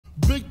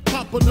Big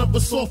Papa never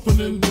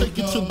softening. Take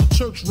it to the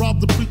church,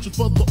 rob the preacher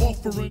for the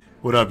offering.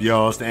 What up,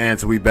 y'all? It's the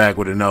Answer. We back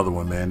with another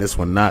one, man. This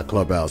one not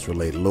Clubhouse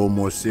related. A little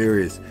more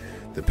serious.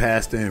 The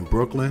pastor in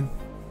Brooklyn,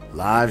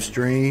 live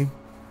stream,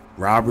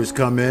 robbers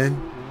come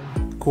in.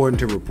 According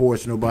to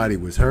reports, nobody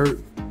was hurt.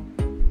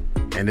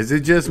 And is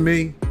it just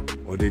me?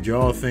 Or did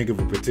y'all think of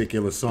a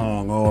particular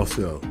song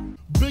also?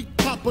 Big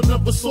Papa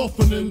never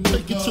softening.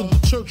 Take it to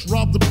the church,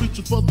 rob the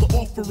preacher for the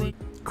offering.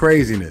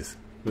 Craziness.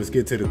 Let's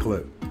get to the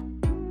clip.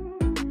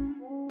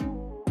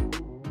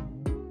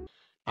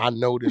 I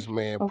know this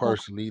man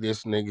personally.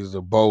 This nigga's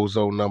a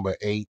bozo number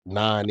 8,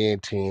 9,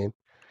 and 10.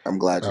 I'm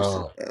glad you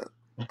said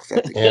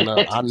that. And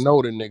I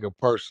know the nigga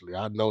personally.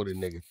 I know the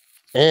nigga.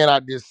 And I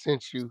just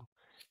sent you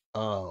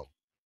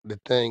the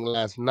thing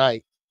last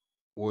night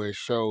where it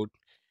showed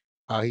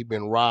how he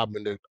been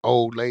robbing the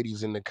old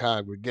ladies in the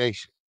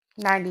congregation.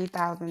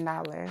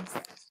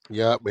 $90,000.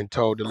 Yup, and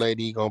told the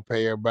lady he gonna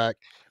pay her back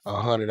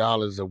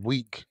 $100 a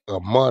week, a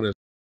month,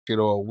 or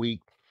a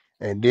week.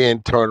 And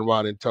then turned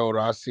around and told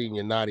her, I seen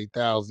your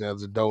 90,000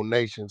 as a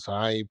donation, so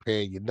I ain't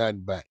paying you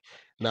nothing back.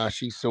 Now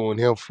she's suing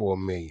him for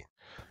 $1 million.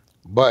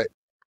 But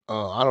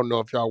I don't know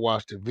if y'all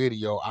watched the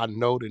video. I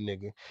know the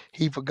nigga.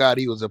 He forgot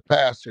he was a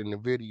pastor in the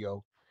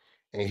video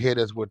and hit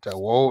us with the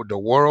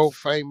world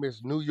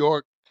famous New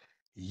York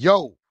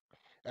yo.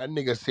 That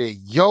nigga said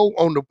yo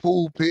on the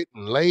pulpit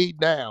and laid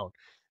down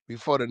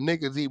before the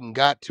niggas even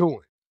got to him.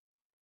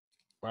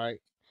 Right?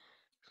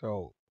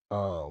 So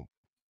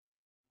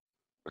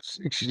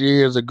 6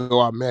 years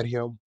ago I met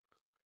him.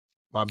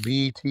 My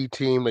BET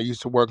team, they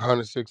used to work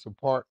 106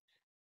 apart.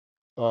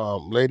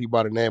 Lady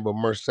by the name of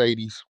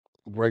Mercedes,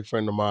 great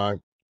friend of mine,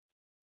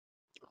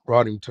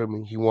 brought him to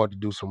me. He wanted to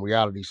do some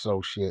reality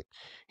show shit.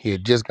 He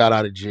had just got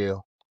out of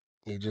jail.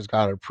 He just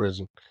got out of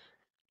prison.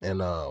 And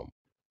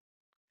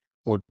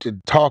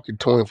talking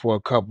to him for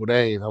a couple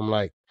days, I'm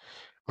like,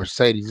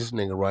 Mercedes, this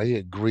nigga right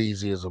here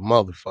greasy as a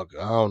motherfucker.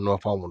 I don't know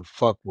if I want to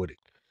fuck with it.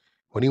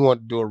 When he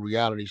wanted to do a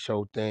reality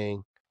show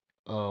thing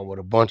with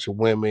a bunch of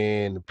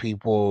women and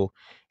people,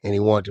 and he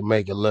wanted to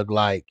make it look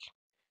like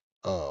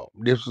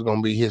this was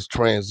gonna be his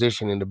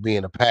transition into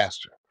being a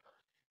pastor.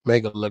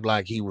 Make it look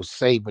like he was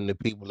saving the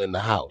people in the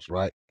house,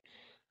 right?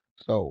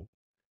 So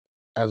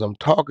as I'm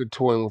talking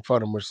to him in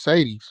front of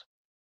Mercedes,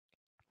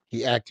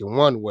 he acted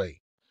one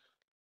way.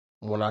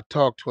 When I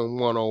talked to him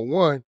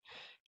one-on-one,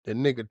 the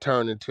nigga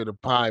turned into the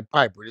Pied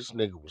Piper. This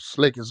nigga was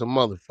slick as a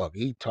motherfucker.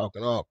 He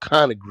talking all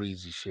kind of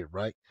greasy shit,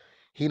 right?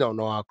 He don't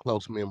know how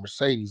close me and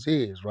Mercedes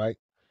is, right?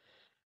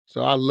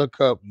 So I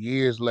look up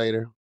years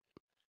later.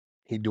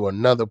 He do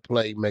another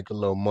play, make a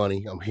little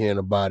money. I'm hearing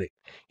about it.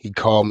 He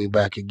called me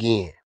back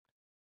again.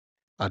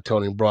 I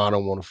told him, bro, I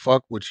don't want to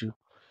fuck with you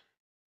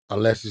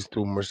unless it's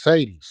through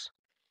Mercedes.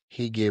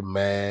 He get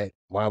mad.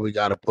 Why we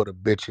gotta put a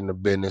bitch in the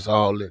business?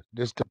 All this.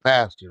 This the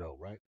pastor though,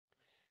 right?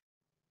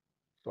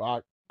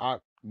 So I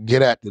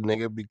get at the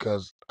nigga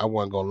because I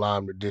wasn't gonna allow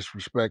him to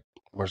disrespect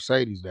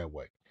Mercedes that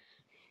way.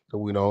 So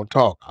we don't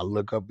talk. I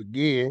look up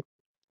again.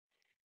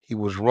 He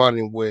was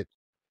running with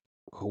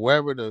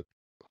whoever the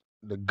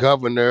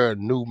governor,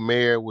 new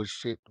mayor was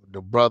shit.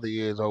 The brother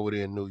is over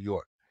there in New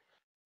York.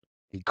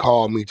 He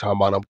called me talking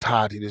about I'm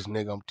tired of this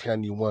nigga. I'm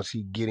telling you, once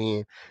he get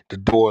in, the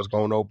door's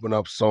gonna open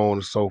up, so on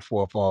and so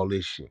forth, all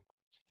this shit.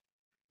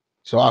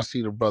 So I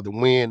see the brother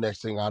win.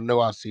 Next thing I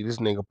know, I see this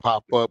nigga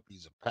pop up.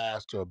 He's a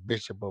pastor, a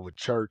bishop of a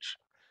church.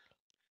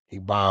 He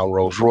buying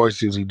Rolls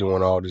Royces. He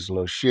doing all this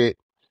little shit.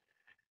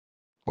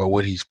 But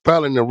what he's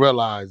failing to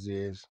realize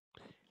is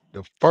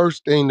the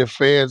first thing the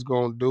Fed's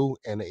gonna do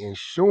and the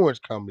insurance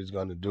company's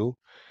gonna do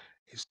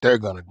is they're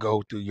gonna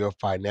go through your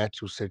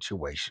financial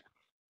situation.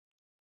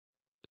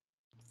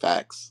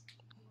 Facts.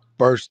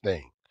 First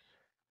thing.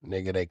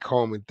 Nigga, they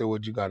combing through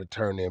it. You got to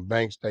turn in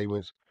bank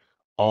statements,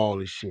 all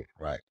this shit,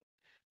 right?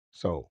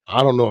 So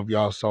I don't know if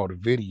y'all saw the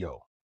video,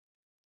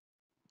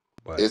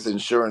 but It's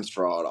insurance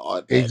fraud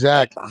at the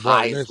exactly, bro.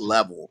 highest Listen,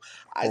 level.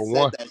 I for said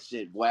one, that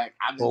shit, Wack.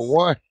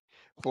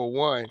 for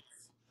one,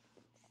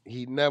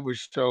 he never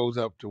shows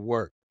up to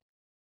work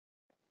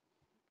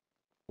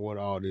with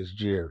all this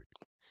jewelry.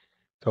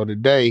 So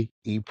today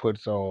he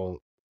puts on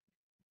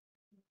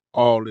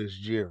all this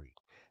jewelry.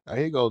 Now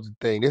here goes the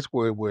thing. This is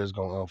where it's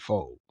gonna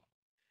unfold.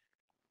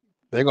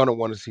 They're gonna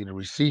want to see the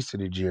receipts of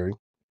the jewelry,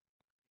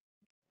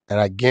 and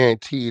I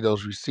guarantee you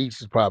those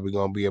receipts is probably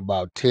gonna be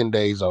about 10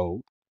 days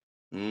old,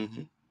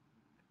 Mm-hmm.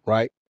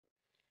 right?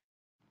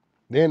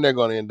 Then they're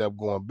gonna end up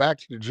going back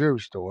to the jewelry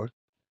store,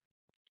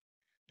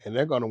 and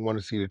they're gonna want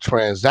to see the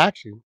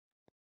transaction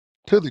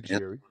to the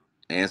jewelry.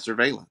 And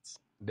surveillance.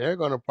 They're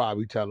gonna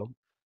probably tell them,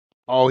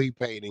 "Oh, he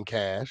paid in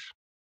cash,"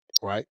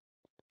 right?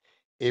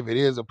 If it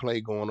is a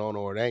play going on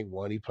or it ain't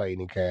one, he paid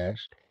in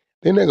cash.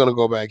 Then they're gonna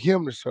go back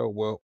him to show,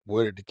 well,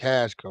 where did the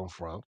cash come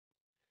from?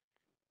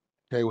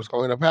 Okay, what's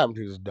going to end up happening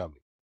to this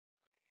dummy?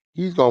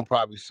 He's gonna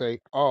probably say,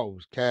 "Oh, it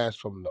was cash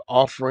from the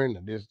offering,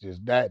 and this is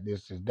that,"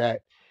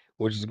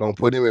 which is gonna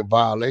put him in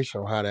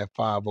violation of how that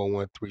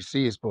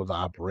 501(c) is supposed to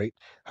operate,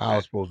 how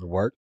it's supposed to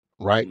work,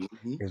 right?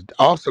 Mm-hmm. It's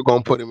also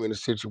gonna put him in a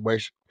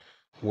situation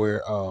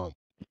where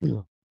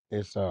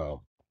It's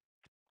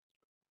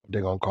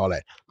they're gonna call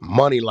that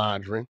money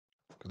laundering,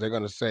 because they're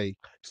gonna say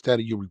instead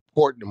of you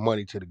reporting the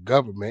money to the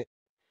government,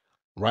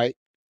 right,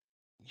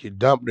 you're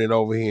dumping it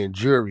over here in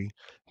jury,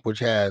 which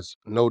has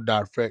no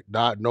direct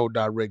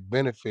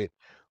benefit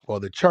for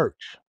the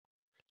church,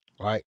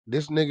 right?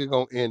 This nigga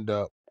gonna end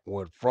up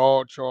with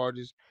fraud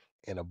charges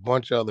and a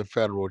bunch of other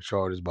federal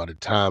charges by the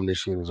time this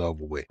shit is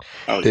over with.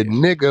 Oh The yeah.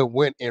 nigga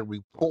went and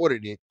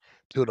reported it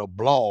to the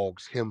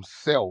blogs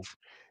himself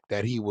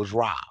that he was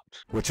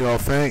robbed. What y'all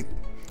think?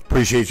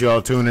 Appreciate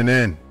y'all tuning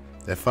in.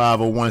 That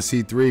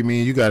 501c3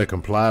 mean you got to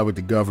comply with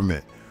the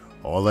government.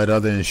 All that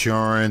other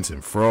insurance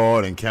and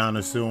fraud and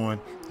countersuing,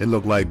 it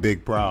look like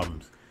big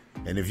problems.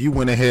 And if you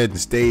went ahead and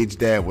staged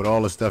that with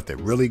all the stuff that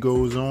really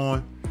goes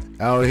on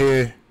out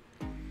here,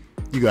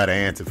 you got to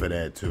answer for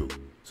that too.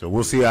 So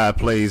we'll see how it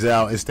plays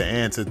out. It's The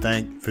Answer.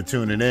 Thank for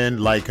tuning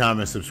in. Like,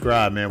 comment,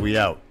 subscribe, man. We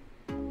out.